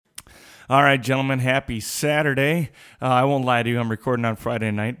All right, gentlemen, happy Saturday. I won't lie to you, I'm recording on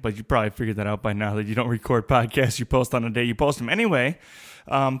Friday night, but you probably figured that out by now that you don't record podcasts, you post on the day you post them. Anyway,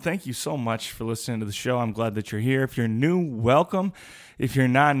 thank you so much for listening to the show. I'm glad that you're here. If you're new, welcome. If you're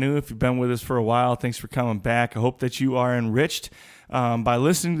not new, if you've been with us for a while, thanks for coming back. I hope that you are enriched by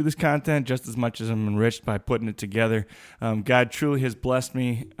listening to this content just as much as I'm enriched by putting it together. God truly has blessed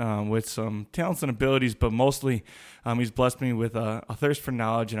me with some talents and abilities, but mostly He's blessed me with a thirst for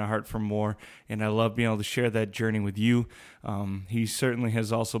knowledge and a heart for more, and I love being able to share that journey with you. He certainly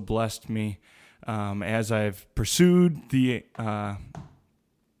has also blessed me as I've pursued the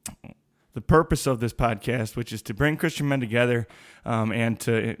purpose of this podcast, which is to bring Christian men together and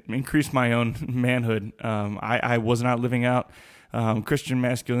to increase my own manhood. I was not living out Christian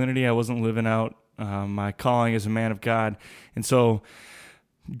masculinity. I wasn't living out my calling as a man of God. And so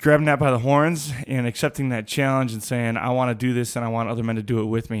grabbing that by the horns and accepting that challenge and saying, I want to do this and I want other men to do it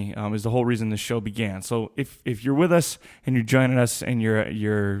with me is the whole reason this show began. So if you're with us and you're joining us and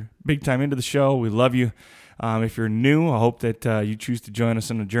you're big time into the show, we love you. If you're new, I hope that you choose to join us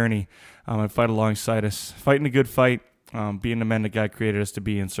in the journey and fight alongside us, fighting a good fight, being the men that God created us to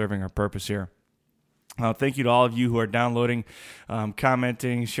be and serving our purpose here. Thank you to all of you who are downloading,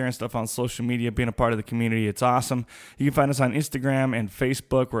 commenting, sharing stuff on social media, being a part of the community. It's awesome. You can find us on Instagram and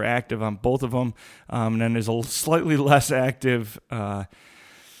Facebook. We're active on both of them. And then there's a slightly less active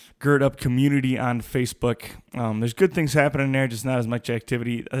Gird Up community on Facebook. There's good things happening there, just not as much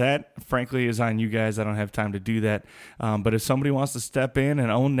activity. That, frankly, is on you guys. I don't have time to do that. But if somebody wants to step in and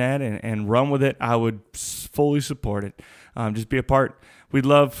own that and run with it, I would fully support it. Just be a part. We'd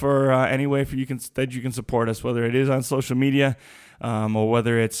love for any way that you can support us, whether it is on social media or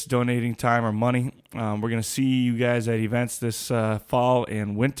whether it's donating time or money. We're going to see you guys at events this fall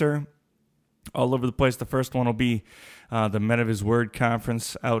and winter all over the place. The first one will be the Men of His Word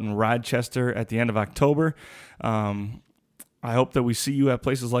Conference out in Rochester at the end of October. I hope that we see you at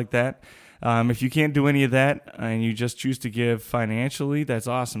places like that. If you can't do any of that and you just choose to give financially, that's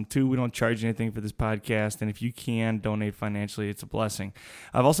awesome too. We don't charge anything for this podcast, and if you can donate financially, it's a blessing.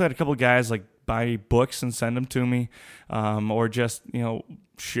 I've also had a couple of guys like buy books and send them to me, or just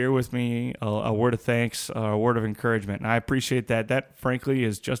share with me a word of thanks, a word of encouragement, and I appreciate that. That frankly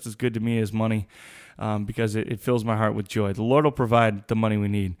is just as good to me as money, because it fills my heart with joy. The Lord will provide the money we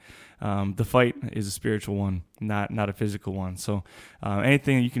need. The fight is a spiritual one, not a physical one. So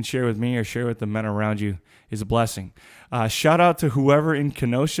anything you can share with me or share with the men around you is a blessing. Shout out to whoever in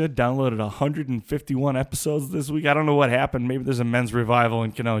Kenosha downloaded 151 episodes this week. I don't know what happened. Maybe there's a men's revival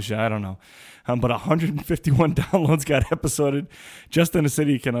in Kenosha. I don't know. But 151 downloads got episoded just in the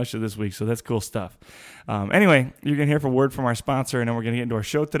city of Kenosha this week. So that's cool stuff. Anyway, you're going to hear a word from our sponsor, and then we're going to get into our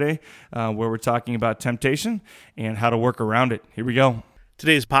show today where we're talking about temptation and how to work around it. Here we go.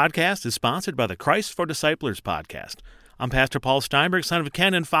 Today's podcast is sponsored by the Christ for Disciplers podcast. I'm Pastor Paul Steinberg, son of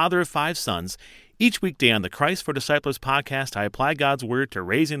Ken and father of 5 sons. Each weekday on the Christ for Disciplers podcast, I apply God's Word to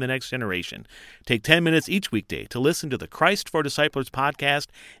raising the next generation. Take 10 minutes each weekday to listen to the Christ for Disciplers podcast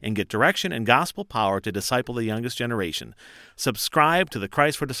and get direction and gospel power to disciple the youngest generation. Subscribe to the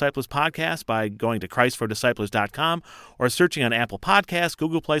Christ for Disciplers podcast by going to ChristForDisciplers.com or searching on Apple Podcasts,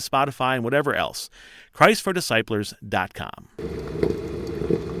 Google Play, Spotify, and whatever else. ChristForDisciplers.com.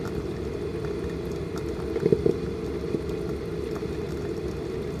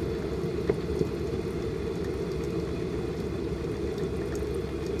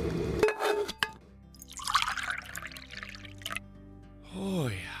 Oh,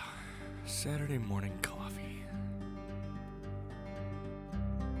 yeah. Saturday morning coffee.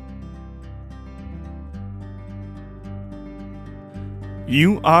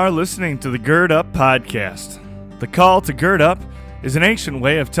 You are listening to the Gird Up Podcast. The call to gird up is an ancient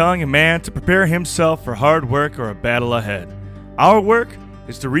way of telling a man to prepare himself for hard work or a battle ahead. Our work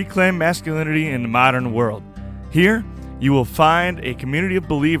is to reclaim masculinity in the modern world. Here, you will find a community of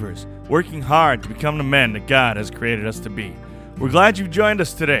believers working hard to become the men that God has created us to be. We're glad you've joined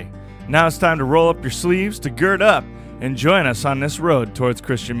us today. Now it's time to roll up your sleeves, to gird up, and join us on this road towards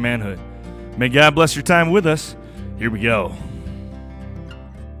Christian manhood. May God bless your time with us. Here we go.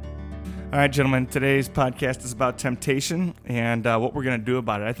 All right, gentlemen, today's podcast is about temptation and what we're going to do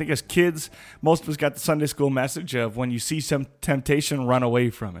about it. I think as kids, most of us got the Sunday school message of when you see some temptation, run away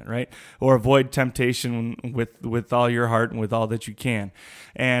from it, right? Or avoid temptation with all your heart and with all that you can.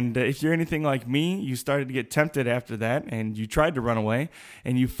 And if you're anything like me, you started to get tempted after that and you tried to run away.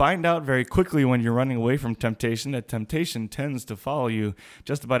 And you find out very quickly when you're running away from temptation that temptation tends to follow you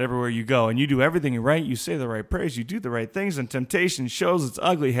just about everywhere you go. And you do everything right, you say the right prayers, you do the right things, and temptation shows its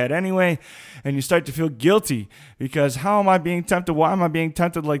ugly head anyway. and you start to feel guilty because how am I being tempted? Why am I being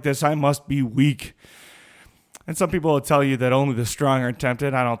tempted like this? I must be weak. And some people will tell you that only the strong are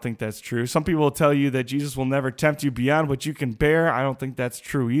tempted. I don't think that's true. Some people will tell you that Jesus will never tempt you beyond what you can bear. I don't think that's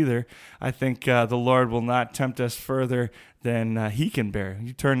true either. I think the Lord will not tempt us further than he can bear.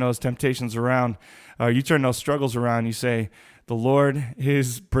 You turn those temptations around, you turn those struggles around, you say, the Lord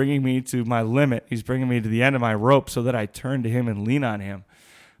is bringing me to my limit. He's bringing me to the end of my rope so that I turn to him and lean on him.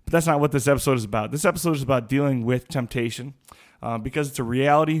 But that's not what this episode is about. This episode is about dealing with temptation. Because it's a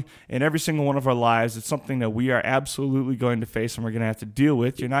reality in every single one of our lives. It's something that we are absolutely going to face and we're going to have to deal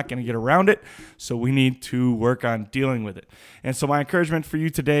with. You're not going to get around it, so we need to work on dealing with it. And so my encouragement for you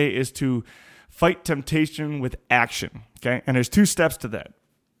today is to fight temptation with action, okay? And there's 2 steps to that.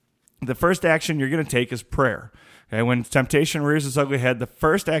 The first action you're going to take is prayer. Okay, when temptation rears its ugly head, the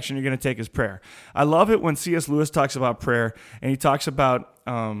first action you're going to take is prayer. I love it when C.S. Lewis talks about prayer, and he talks about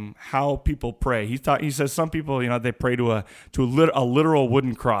how people pray. He says some people, they pray to a literal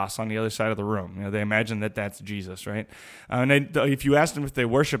wooden cross on the other side of the room. They imagine that that's Jesus, right? And if you ask them if they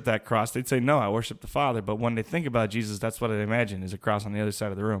worship that cross, they'd say, no, I worship the Father. But when they think about Jesus, that's what they imagine is a cross on the other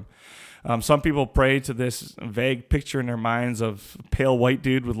side of the room. Some people pray to this vague picture in their minds of a pale white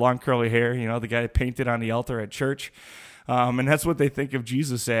dude with long curly hair, the guy painted on the altar at church. And that's what they think of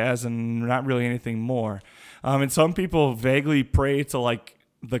Jesus as and not really anything more. And some people vaguely pray to like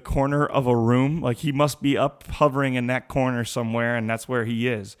the corner of a room, like he must be up hovering in that corner somewhere and that's where he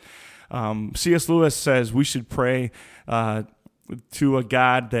is. C.S. Lewis says we should pray to a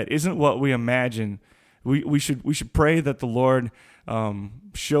God that isn't what we imagine. We should pray that the Lord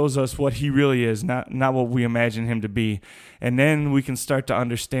shows us what he really is, not what we imagine him to be. And then we can start to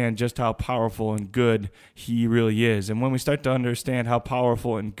understand just how powerful and good he really is. And when we start to understand how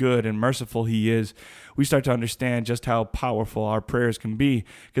powerful and good and merciful he is, we start to understand just how powerful our prayers can be.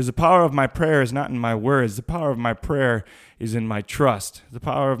 Because the power of my prayer is not in my words. The power of my prayer is in my trust. The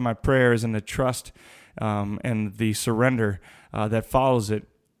power of my prayer is in the trust and the surrender that follows it.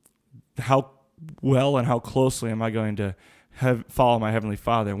 How well and how closely am I going to follow my Heavenly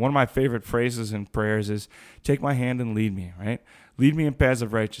Father? One of my favorite phrases in prayers is, take my hand and lead me, right? Lead me in paths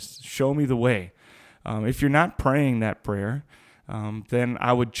of righteousness. Show me the way. If you're not praying that prayer, then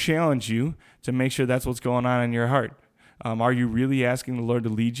I would challenge you to make sure that's what's going on in your heart. Are you really asking the Lord to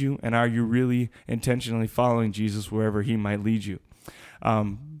lead you? And are you really intentionally following Jesus wherever he might lead you?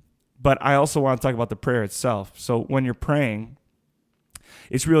 But I also want to talk about the prayer itself. So when you're praying,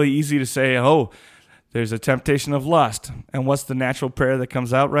 it's really easy to say, there's a temptation of lust. And what's the natural prayer that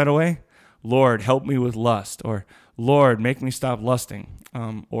comes out right away? Lord, help me with lust. Or Lord, make me stop lusting.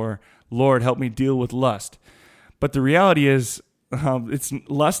 Or Lord, help me deal with lust. But the reality is,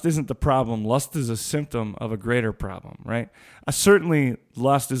 lust isn't the problem. Lust is a symptom of a greater problem, right? Certainly,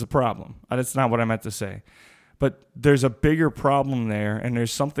 lust is a problem. That's not what I meant to say. But there's a bigger problem there, and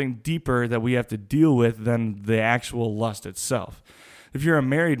there's something deeper that we have to deal with than the actual lust itself. If you're a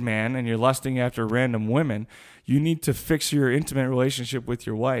married man and you're lusting after random women, you need to fix your intimate relationship with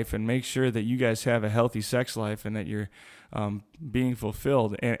your wife and make sure that you guys have a healthy sex life and that you're being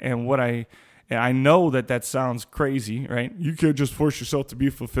fulfilled. And I know that sounds crazy, right? You can't just force yourself to be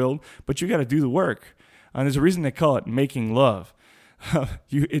fulfilled, but you got to do the work. And there's a reason they call it making love.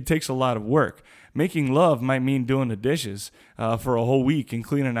 It takes a lot of work. Making love might mean doing the dishes for a whole week and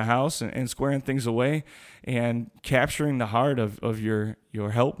cleaning the house and squaring things away and capturing the heart of your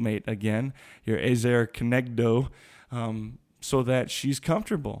helpmate again, your ezer kenegdo, so that she's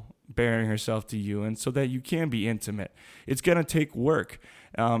comfortable bearing herself to you and so that you can be intimate. It's going to take work.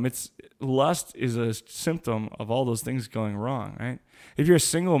 Lust is a symptom of all those things going wrong, right? If you're a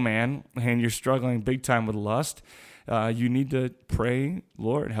single man and you're struggling big time with lust, you need to pray,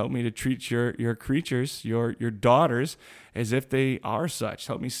 Lord, help me to treat your creatures, your daughters, as if they are such.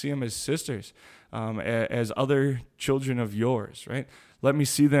 Help me see them as sisters, as other children of yours, right? Let me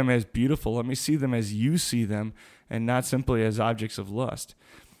see them as beautiful. Let me see them as you see them, and not simply as objects of lust.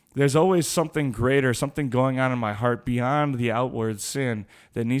 There's always something greater, something going on in my heart beyond the outward sin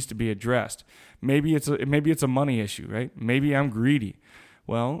that needs to be addressed. Maybe it's a money issue, right? Maybe I'm greedy.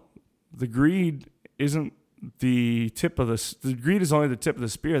 Well, the greed isn't the greed is only the tip of the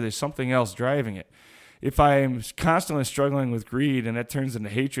spear. There's something else driving it. If I'm constantly struggling with greed and that turns into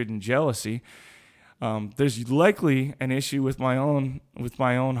hatred and jealousy, there's likely an issue with my own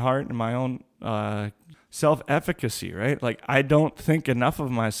heart and my own self-efficacy, right? Like I don't think enough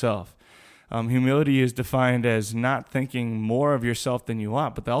of myself. Humility is defined as not thinking more of yourself than you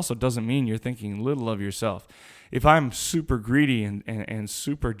ought, but that also doesn't mean you're thinking little of yourself. If I'm super greedy and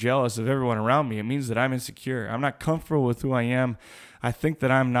super jealous of everyone around me, it means that I'm insecure. I'm not comfortable with who I am. I think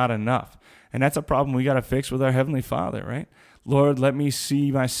that I'm not enough. And that's a problem we got to fix with our Heavenly Father, right? Lord, let me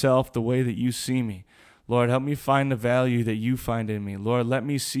see myself the way that you see me. Lord, help me find the value that you find in me. Lord, let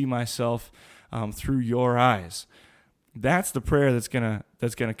me see myself through your eyes. That's the prayer that's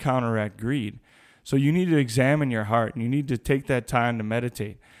gonna counteract greed. So you need to examine your heart, and you need to take that time to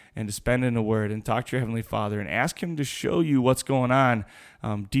meditate and to spend in the Word and talk to your Heavenly Father and ask Him to show you what's going on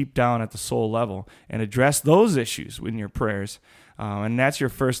deep down at the soul level and address those issues in your prayers. And that's your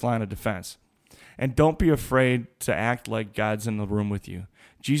first line of defense. And don't be afraid to act like God's in the room with you.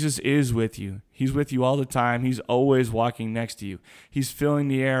 Jesus is with you. He's with you all the time. He's always walking next to you. He's filling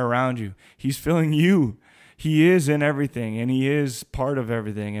the air around you. He's filling you. He is in everything, and He is part of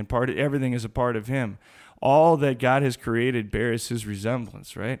everything, and everything is a part of Him. All that God has created bears His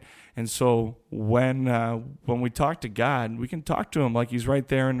resemblance, right? And so when we talk to God, we can talk to Him like He's right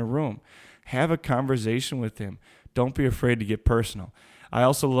there in the room. Have a conversation with Him. Don't be afraid to get personal. I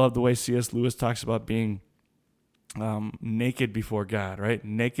also love the way C.S. Lewis talks about being naked before God, right?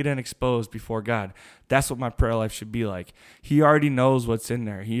 Naked and exposed before God. That's what my prayer life should be like. He already knows what's in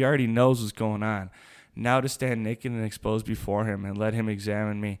there. He already knows what's going on. Now to stand naked and exposed before Him and let Him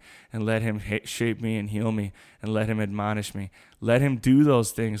examine me and let Him shape me and heal me and let Him admonish me. Let Him do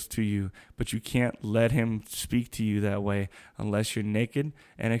those things to you, but you can't let Him speak to you that way unless you're naked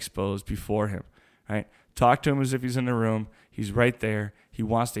and exposed before Him, right? Talk to Him as if He's in the room. He's right there. He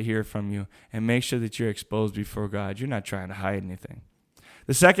wants to hear from you, and make sure that you're exposed before God. You're not trying to hide anything.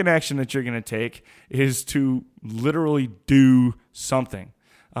 The second action that you're going to take is to literally do something.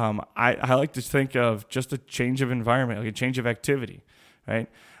 I like to think of just a change of environment, like a change of activity, right?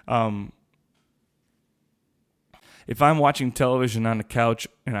 If I'm watching television on the couch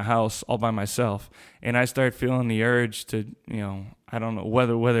in a house all by myself and I start feeling the urge to, I don't know,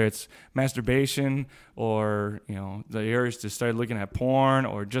 whether it's masturbation or, the urge to start looking at porn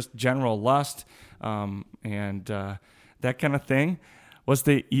or just general lust and that kind of thing, what's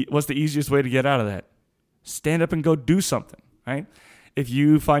the easiest way to get out of that? Stand up and go do something, right? If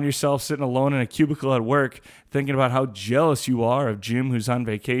you find yourself sitting alone in a cubicle at work thinking about how jealous you are of Jim who's on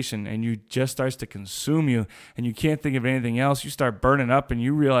vacation and you just starts to consume you and you can't think of anything else, you start burning up and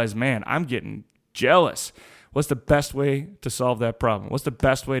you realize, man, I'm getting jealous. What's the best way to solve that problem? What's the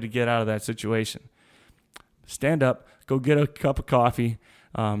best way to get out of that situation? Stand up, go get a cup of coffee,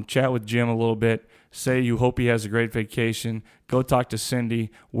 chat with Jim a little bit, say you hope he has a great vacation, go talk to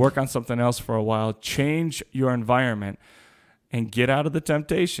Cindy, work on something else for a while, change your environment, and get out of the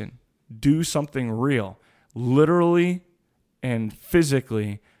temptation. Do something real. Literally and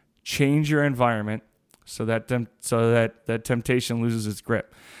physically change your environment so that temptation loses its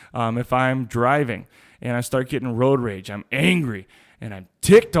grip. If I'm driving and I start getting road rage, I'm angry and I'm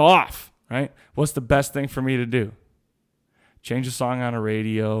ticked off, right? What's the best thing for me to do? Change a song on a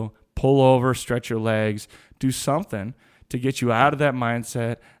radio, pull over, stretch your legs, do something to get you out of that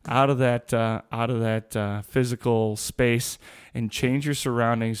mindset, out of that physical space, and change your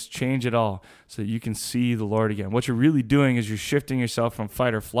surroundings, change it all so that you can see the Lord again. What you're really doing is you're shifting yourself from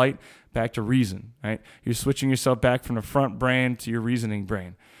fight or flight back to reason, right? You're switching yourself back from the front brain to your reasoning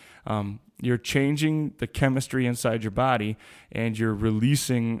brain. You're changing the chemistry inside your body, and you're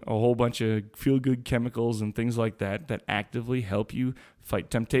releasing a whole bunch of feel-good chemicals and things like that actively help you fight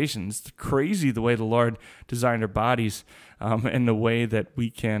temptations. It's crazy the way the Lord designed our bodies, and the way that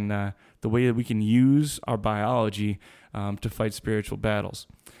we can use our biology to fight spiritual battles.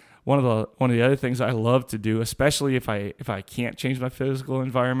 One of the other things I love to do, especially if I can't change my physical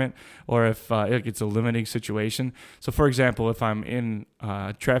environment or if it's a limiting situation. So, for example, if I'm in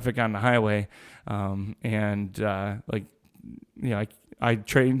traffic on the highway I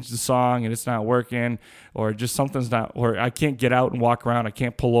change the song and it's not working, or just something's not, or I can't get out and walk around, I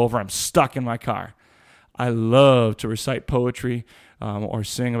can't pull over, I'm stuck in my car. I love to recite poetry or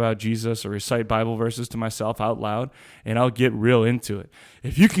sing about Jesus or recite Bible verses to myself out loud, and I'll get real into it.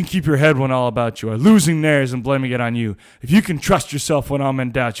 If you can keep your head when all about you are losing theirs and blaming it on you, if you can trust yourself when all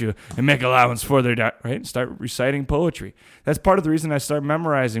men doubt you and make allowance for their doubt, right? Start reciting poetry. That's part of the reason I start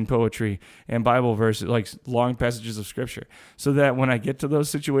memorizing poetry and Bible verses, like long passages of Scripture, so that when I get to those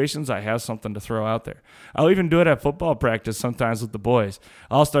situations, I have something to throw out there. I'll even do it at football practice sometimes with the boys.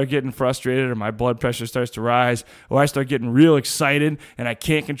 I'll start getting frustrated, or my blood pressure starts to rise, or I start getting real excited and I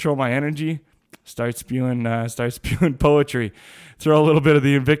can't control my energy. Start spewing poetry. Throw a little bit of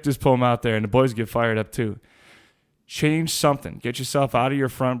the Invictus poem out there, and the boys get fired up too. change something. Get yourself out of your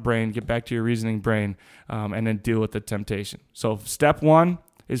front brain, get back to your reasoning brain, and then deal with the temptation. So step one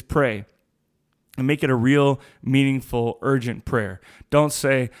is pray. And make it a real, meaningful, urgent prayer. Don't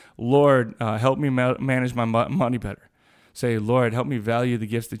say, Lord, help me manage my money better. Say, Lord, help me value the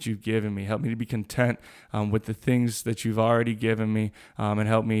gifts that you've given me. Help me to be content with the things that you've already given me, and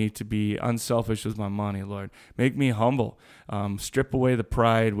help me to be unselfish with my money, Lord. Make me humble. Strip away the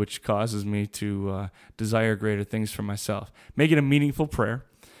pride which causes me to desire greater things for myself. Make it a meaningful prayer.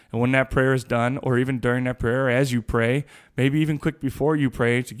 And when that prayer is done, or even during that prayer, or as you pray, maybe even quick before you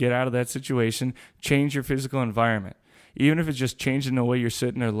pray to get out of that situation, change your physical environment. Even if it's just changing the way you're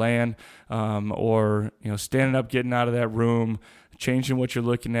sitting or laying, or standing up, getting out of that room, changing what you're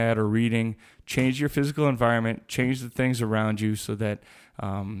looking at or reading, change your physical environment, change the things around you so that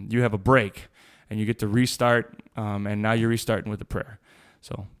you have a break and you get to restart, and now you're restarting with a prayer.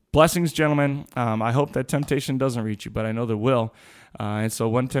 So blessings, gentlemen. I hope that temptation doesn't reach you, but I know there will. And so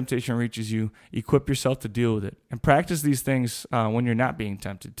when temptation reaches you, equip yourself to deal with it. And practice these things when you're not being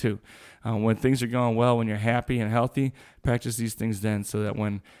tempted too. When things are going well, when you're happy and healthy, practice these things then so that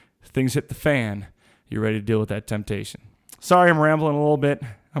when things hit the fan, you're ready to deal with that temptation. Sorry, I'm rambling a little bit.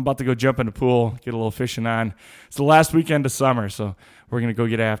 I'm about to go jump in the pool, get a little fishing on. It's the last weekend of summer, so we're going to go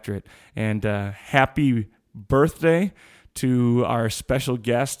get after it. And happy birthday to our special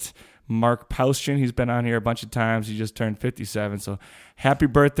guest, Mark Paustian. He's been on here a bunch of times. He just turned 57. So happy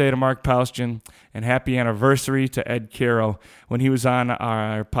birthday to Mark Paustian, and happy anniversary to Ed Caro. When he was on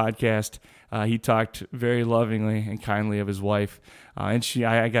our podcast, he talked very lovingly and kindly of his wife. And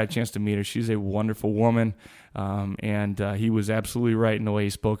I got a chance to meet her. She's a wonderful woman. And he was absolutely right in the way he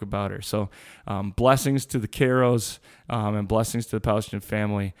spoke about her. So blessings to the Caros, and blessings to the Paustian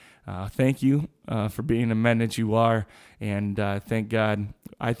family. Thank you for being the men that you are, and thank God.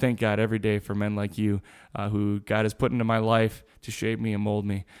 I thank God every day for men like you, who God has put into my life to shape me and mold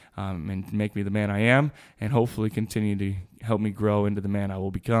me, and make me the man I am, and hopefully continue to help me grow into the man I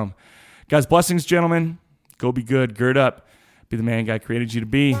will become. God's blessings, gentlemen. Go be good. Gird up. Be the man God created you to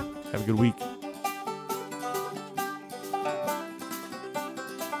be. Have a good week.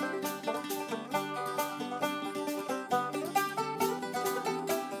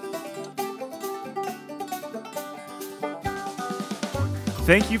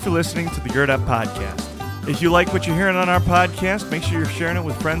 Thank you for listening to the Gird Up Podcast. If you like what you're hearing on our podcast, make sure you're sharing it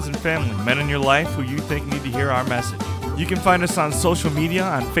with friends and family, men in your life who you think need to hear our message. You can find us on social media,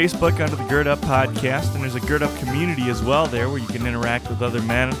 on Facebook under the Gird Up Podcast, and there's a Gird Up community as well there where you can interact with other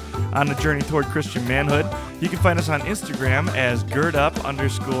men on the journey toward Christian manhood. You can find us on Instagram as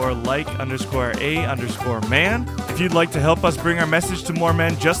girdup_like_a_man. If you'd like to help us bring our message to more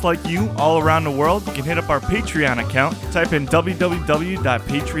men just like you all around the world, you can hit up our Patreon account. Type in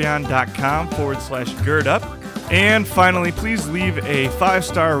www.patreon.com/girdup. And finally, please leave a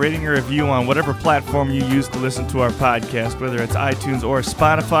 5-star rating or review on whatever platform you use to listen to our podcast, whether it's iTunes or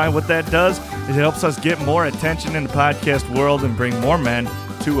Spotify. What that does is it helps us get more attention in the podcast world and bring more men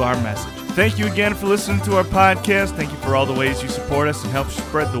to our message. Thank you again for listening to our podcast. Thank you for all the ways you support us and help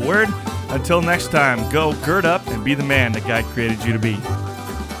spread the word. Until next time, go gird up and be the man that God created you to be.